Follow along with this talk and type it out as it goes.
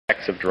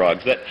effects of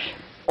drugs, that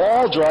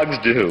all drugs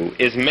do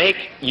is make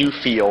you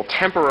feel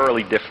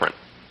temporarily different,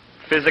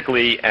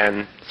 physically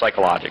and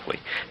psychologically.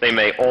 They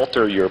may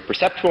alter your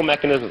perceptual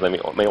mechanisms, they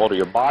may alter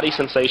your body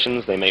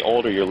sensations, they may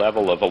alter your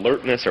level of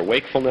alertness or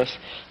wakefulness,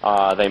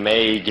 they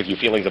may give you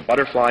feelings of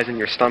butterflies in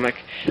your stomach,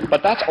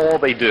 but that's all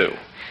they do.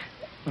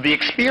 The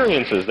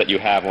experiences that you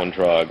have on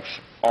drugs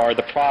are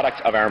the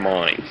product of our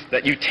minds,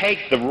 that you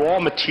take the raw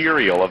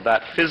material of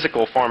that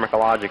physical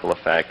pharmacological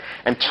effect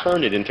and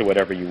turn it into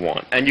whatever you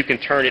want. And you can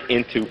turn it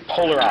into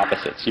polar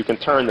opposites. You can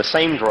turn the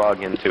same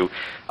drug into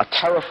a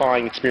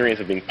terrifying experience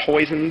of being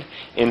poisoned,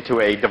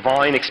 into a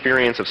divine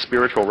experience of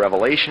spiritual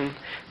revelation,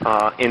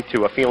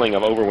 into a feeling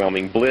of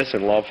overwhelming bliss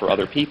and love for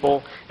other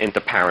people,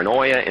 into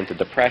paranoia, into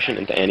depression,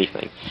 into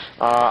anything.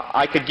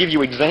 I could give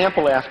you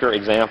example after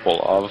example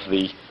of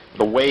the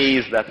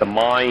ways that the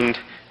mind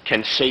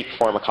can shape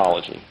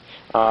pharmacology.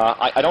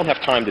 I don't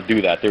have time to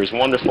do that. There's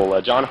wonderful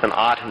Jonathan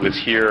Ott, who is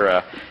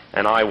here,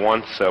 and I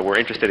once were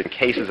interested in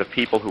cases of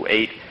people who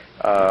ate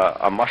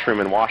a mushroom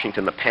in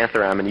Washington, the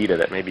Panther amanita,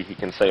 that maybe he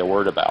can say a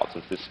word about,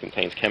 since this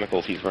contains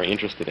chemicals he's very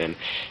interested in.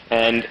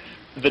 And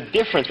the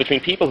difference between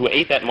people who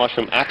ate that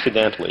mushroom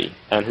accidentally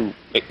and who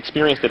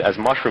experienced it as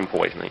mushroom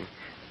poisoning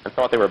and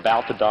thought they were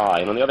about to die,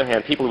 and on the other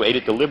hand, people who ate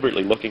it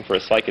deliberately looking for a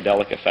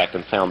psychedelic effect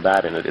and found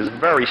that in it, is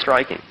very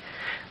striking.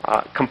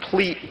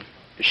 Complete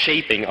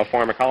shaping of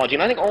pharmacology,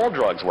 and I think all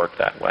drugs work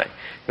that way.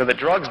 You know, that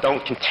drugs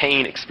don't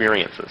contain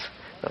experiences.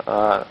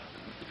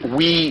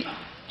 We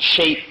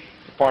shape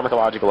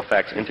pharmacological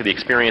effects into the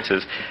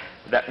experiences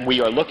that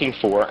we are looking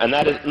for, and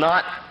that is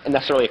not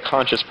necessarily a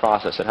conscious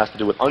process. It has to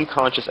do with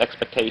unconscious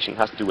expectation, it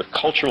has to do with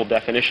cultural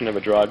definition of a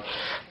drug.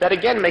 That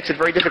again makes it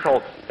very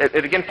difficult.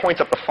 It again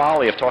points up the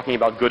folly of talking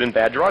about good and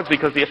bad drugs,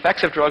 because the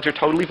effects of drugs are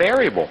totally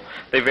variable.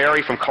 They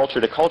vary from culture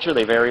to culture,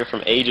 they vary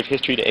from age of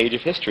history to age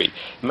of history.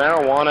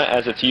 Marijuana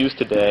as it's used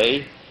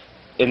today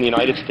in the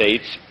United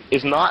States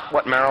is not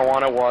what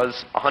marijuana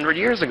was 100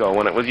 years ago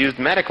when it was used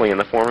medically in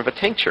the form of a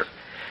tincture.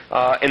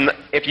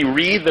 If you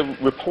read the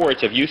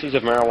reports of uses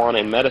of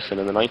marijuana in medicine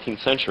in the 19th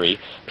century,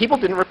 people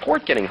didn't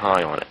report getting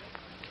high on it.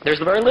 There's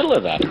very little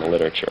of that in the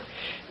literature.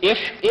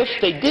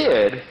 If they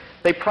did,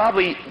 they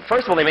probably,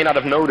 first of all, they may not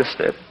have noticed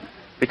it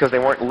because they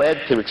weren't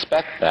led to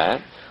expect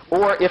that,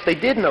 or if they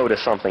did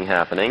notice something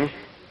happening,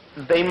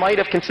 they might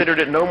have considered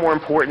it no more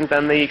important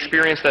than the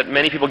experience that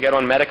many people get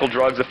on medical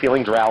drugs of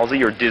feeling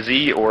drowsy or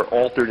dizzy or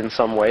altered in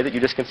some way, that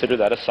you just consider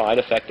that a side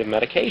effect of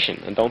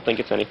medication and don't think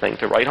it's anything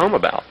to write home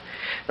about.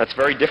 That's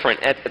very different.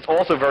 It's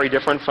also very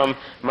different from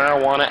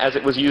marijuana as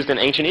it was used in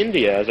ancient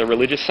India as a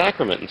religious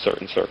sacrament in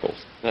certain circles.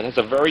 That has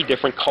a very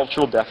different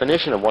cultural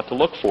definition of what to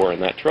look for in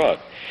that drug.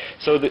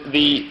 So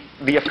the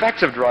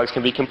effects of drugs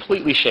can be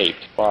completely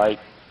shaped by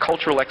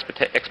cultural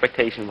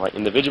expectation, by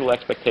individual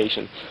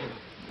expectation,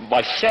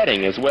 by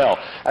setting as well.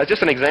 As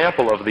just an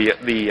example of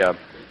the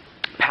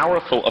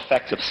powerful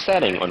effects of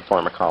setting on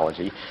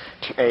pharmacology,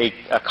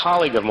 a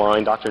colleague of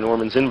mine, Dr.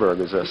 Norman Zinberg,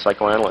 is a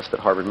psychoanalyst at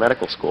Harvard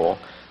Medical School,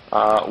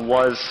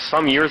 was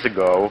some years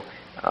ago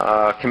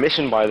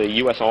commissioned by the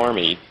U.S.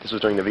 Army, this was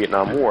during the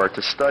Vietnam War,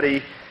 to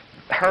study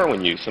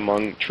heroin use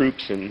among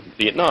troops in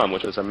Vietnam,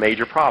 which was a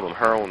major problem.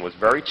 Heroin was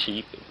very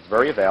cheap, it was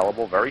very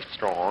available, very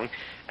strong,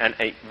 and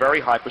a very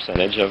high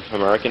percentage of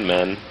American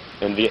men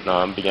in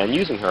Vietnam began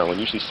using heroin,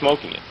 usually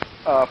smoking it.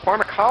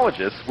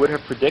 Pharmacologists would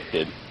have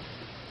predicted,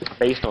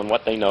 based on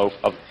what they know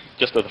of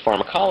just of the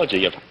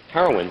pharmacology of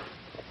heroin,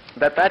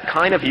 that that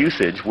kind of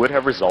usage would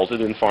have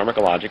resulted in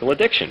pharmacological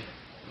addiction.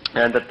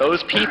 And that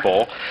those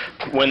people,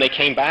 when they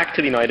came back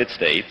to the United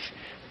States,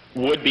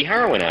 would be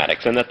heroin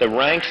addicts, and that the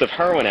ranks of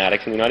heroin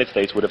addicts in the United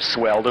States would have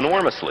swelled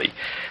enormously.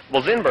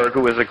 Well, Zinberg,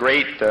 who is a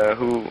great,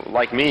 who,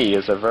 like me,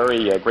 is a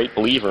very great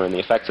believer in the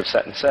effects of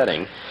set and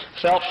setting,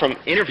 felt from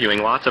interviewing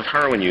lots of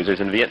heroin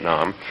users in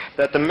Vietnam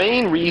that the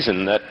main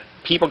reason that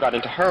people got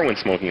into heroin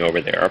smoking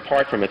over there,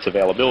 apart from its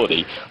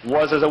availability,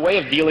 was as a way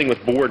of dealing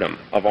with boredom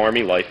of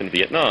Army life in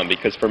Vietnam,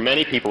 because for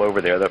many people over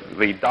there,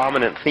 the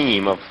dominant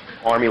theme of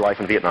Army life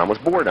in Vietnam was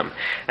boredom.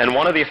 And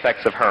one of the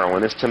effects of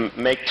heroin is to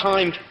make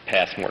time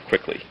pass more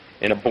quickly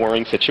in a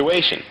boring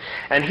situation.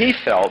 And he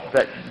felt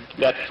that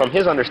from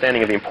his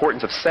understanding of the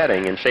importance of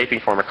setting and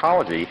shaping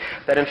pharmacology,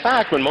 that in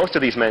fact when most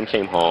of these men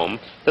came home,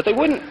 that they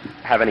wouldn't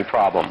have any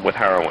problem with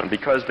heroin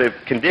because the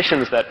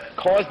conditions that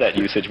caused that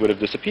usage would have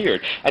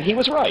disappeared. And he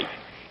was right.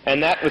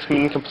 And that was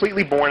being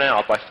completely borne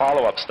out by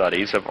follow-up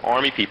studies of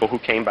Army people who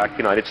came back to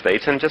the United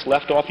States and just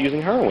left off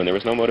using heroin. There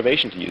was no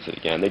motivation to use it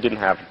again. They didn't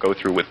have to go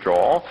through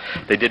withdrawal.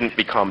 They didn't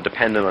become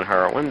dependent on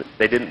heroin.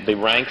 The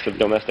ranks of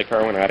domestic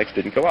heroin addicts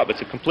didn't go up. It's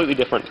a completely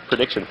different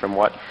prediction from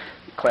what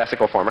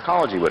classical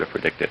pharmacology would have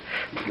predicted.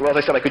 Well,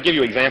 as I said, I could give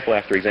you example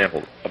after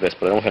example of this,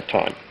 but I don't have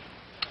time.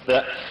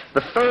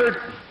 The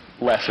third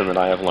lesson that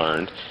I have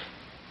learned,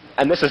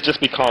 and this has just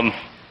become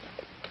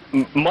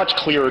much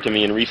clearer to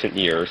me in recent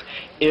years,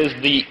 is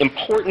the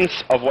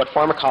importance of what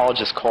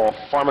pharmacologists call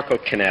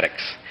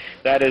pharmacokinetics.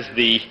 That is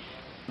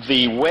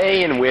the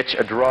way in which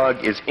a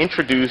drug is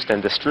introduced and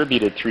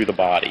distributed through the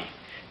body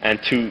and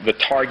to the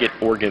target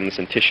organs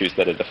and tissues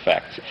that it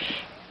affects.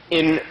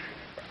 In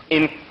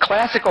In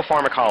classical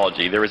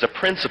pharmacology, there is a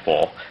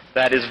principle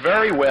that is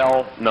very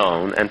well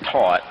known and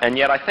taught, and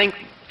yet I think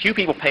few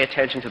people pay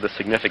attention to the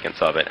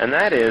significance of it, and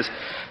that is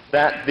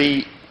that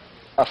the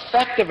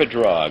effect of a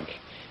drug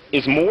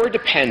is more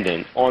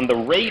dependent on the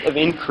rate of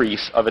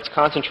increase of its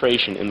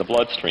concentration in the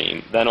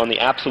bloodstream than on the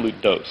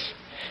absolute dose.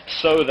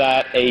 So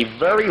that a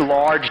very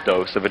large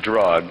dose of a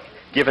drug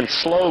given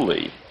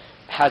slowly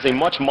has a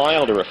much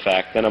milder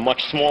effect than a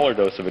much smaller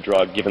dose of a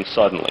drug given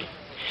suddenly.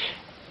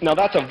 Now,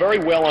 that's a very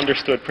well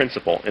understood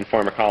principle in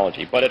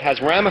pharmacology, but it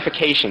has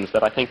ramifications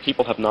that I think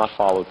people have not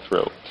followed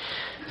through.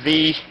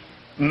 The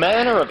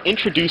manner of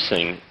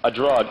introducing a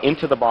drug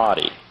into the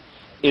body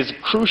is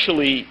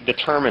crucially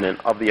determinant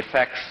of the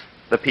effects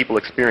that people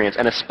experience,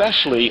 and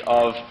especially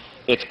of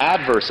its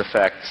adverse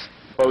effects,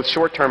 both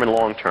short-term and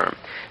long-term.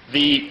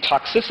 The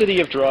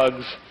toxicity of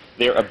drugs,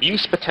 their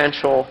abuse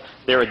potential,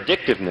 their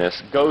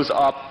addictiveness goes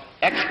up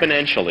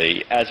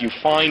exponentially as you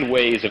find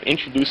ways of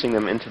introducing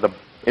them into the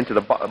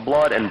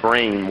blood and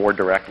brain more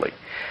directly.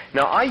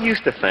 Now, I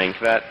used to think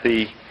that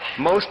the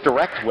most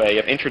direct way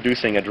of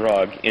introducing a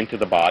drug into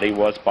the body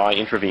was by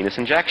intravenous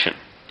injection.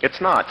 It's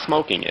not.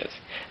 Smoking is.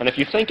 And if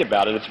you think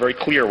about it, it's very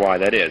clear why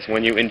that is.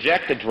 When you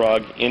inject a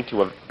drug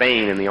into a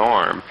vein in the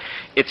arm,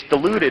 it's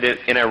diluted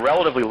in a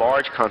relatively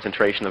large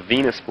concentration of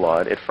venous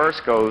blood. It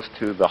first goes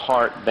to the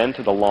heart, then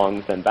to the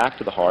lungs, then back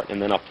to the heart,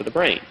 and then up to the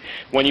brain.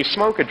 When you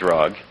smoke a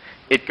drug,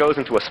 it goes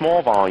into a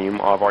small volume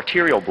of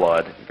arterial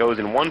blood. It goes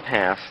in one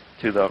pass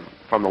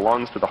from the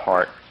lungs to the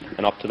heart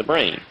and up to the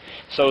brain.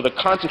 So the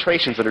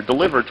concentrations that are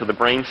delivered to the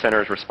brain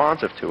centers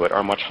responsive to it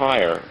are much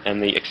higher,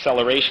 and the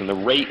acceleration, the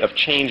rate of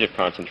change of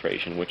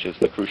concentration, which is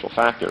the crucial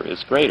factor,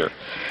 is greater.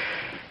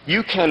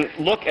 You can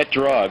look at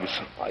drugs,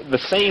 the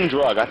same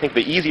drug, I think the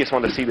easiest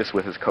one to see this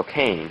with is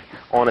cocaine,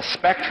 on a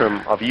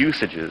spectrum of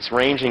usages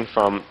ranging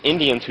from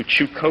Indians who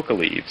chew coca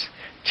leaves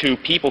to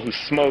people who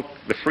smoke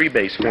the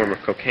freebase form of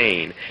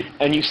cocaine,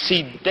 and you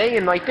see day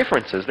and night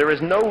differences. There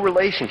is no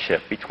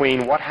relationship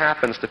between what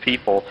happens to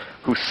people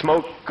who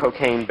smoke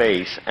cocaine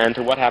base and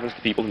to what happens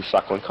to people who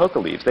suck on coca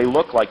leaves. They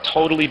look like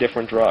totally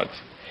different drugs.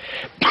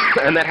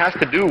 And that has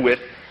to do with,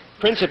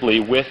 principally,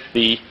 with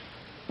the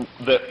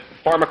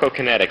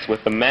pharmacokinetics,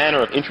 with the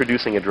manner of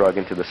introducing a drug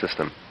into the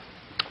system.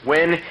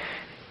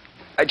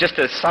 Just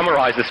to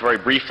summarize this very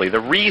briefly, the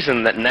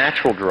reason that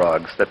natural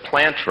drugs, that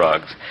plant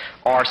drugs,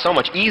 are so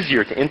much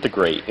easier to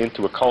integrate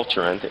into a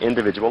culture and to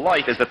individual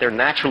life is that they're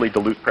naturally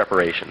dilute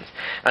preparations,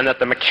 and that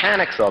the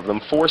mechanics of them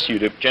force you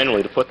to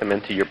generally to put them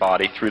into your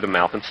body through the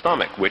mouth and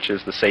stomach, which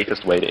is the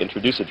safest way to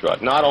introduce a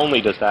drug. Not only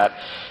does that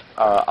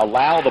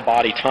allow the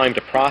body time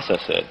to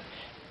process it,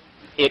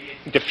 it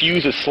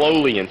diffuses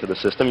slowly into the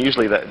system.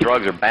 Usually the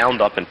drugs are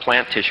bound up in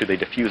plant tissue. They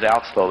diffuse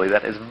out slowly.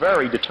 That is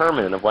very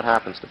determinant of what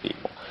happens to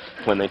people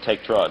when they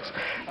take drugs.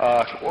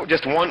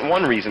 Just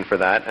one reason for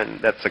that, and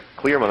that's a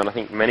clear one, and I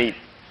think many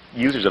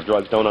users of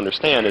drugs don't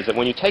understand, is that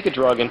when you take a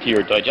drug into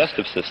your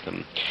digestive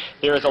system,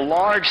 there is a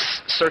large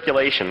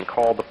circulation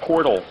called the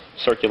portal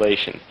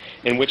circulation,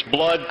 in which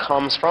blood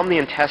comes from the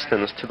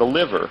intestines to the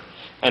liver,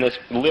 and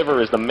the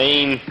liver is the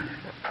main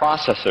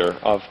processor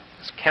of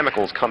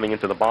chemicals coming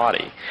into the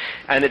body,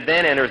 and it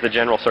then enters the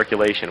general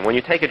circulation. When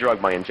you take a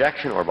drug by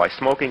injection or by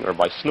smoking or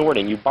by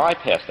snorting, you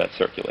bypass that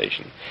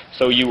circulation.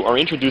 So you are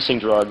introducing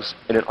drugs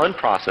in an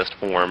unprocessed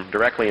form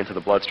directly into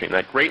the bloodstream.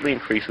 That greatly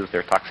increases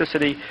their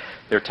toxicity,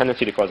 their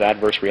tendency to cause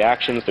adverse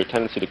reactions, their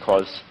tendency to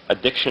cause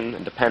addiction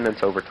and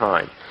dependence over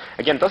time.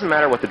 Again, it doesn't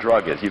matter what the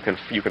drug is. You can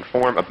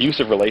form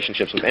abusive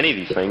relationships with any of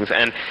these things,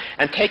 and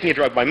taking a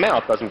drug by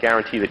mouth doesn't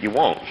guarantee that you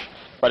won't.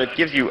 But it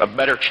gives you a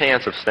better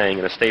chance of staying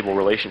in a stable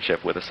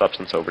relationship with a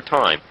substance over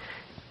time.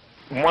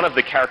 One of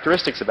the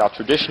characteristics about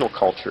traditional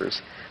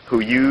cultures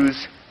who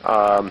use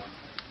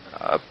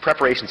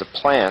preparations of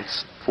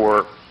plants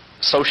for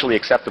socially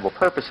acceptable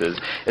purposes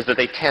is that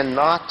they tend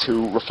not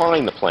to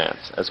refine the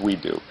plants as we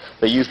do.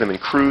 They use them in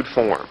crude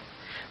form.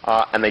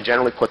 And they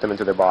generally put them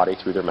into their body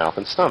through their mouth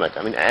and stomach.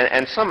 I mean,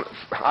 and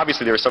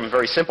obviously there are some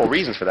very simple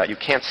reasons for that. You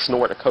can't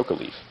snort a coca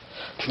leaf.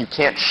 You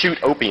can't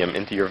shoot opium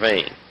into your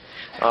vein.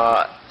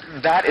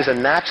 That is a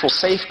natural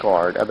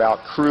safeguard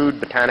about crude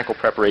botanical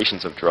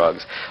preparations of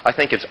drugs. I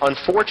think it's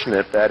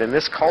unfortunate that in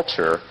this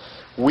culture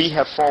we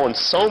have fallen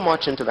so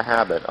much into the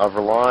habit of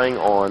relying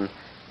on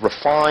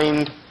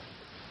refined,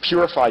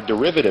 purified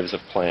derivatives of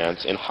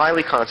plants in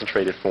highly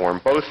concentrated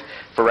form, both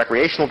for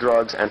recreational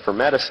drugs and for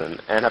medicine,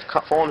 and have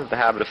fallen into the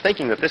habit of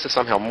thinking that this is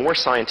somehow more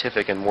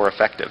scientific and more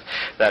effective,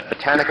 that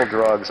botanical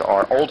drugs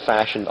are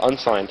old-fashioned,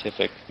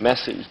 unscientific,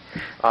 messy.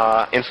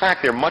 In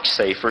fact, they're much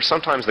safer.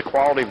 Sometimes the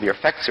quality of the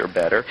effects are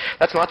better.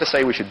 That's not to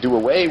say we should do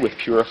away with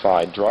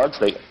purified drugs.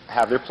 They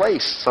have their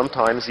place.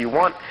 Sometimes you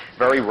want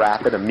very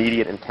rapid,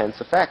 immediate,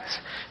 intense effects.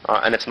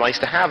 And it's nice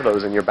to have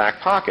those in your back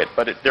pocket,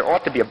 but there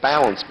ought to be a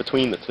balance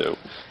between the two.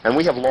 And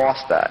we have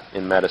lost that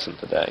in medicine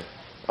today.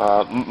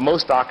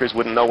 Most doctors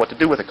wouldn't know what to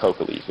do with a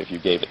coca leaf if you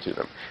gave it to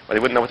them. Or they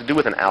wouldn't know what to do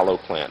with an aloe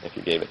plant if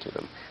you gave it to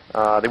them.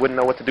 They wouldn't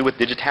know what to do with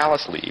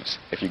digitalis leaves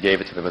if you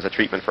gave it to them as a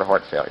treatment for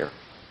heart failure.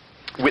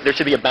 There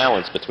should be a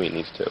balance between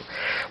these two.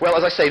 Well,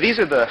 as I say, these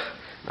are the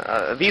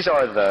These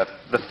are the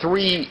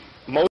three most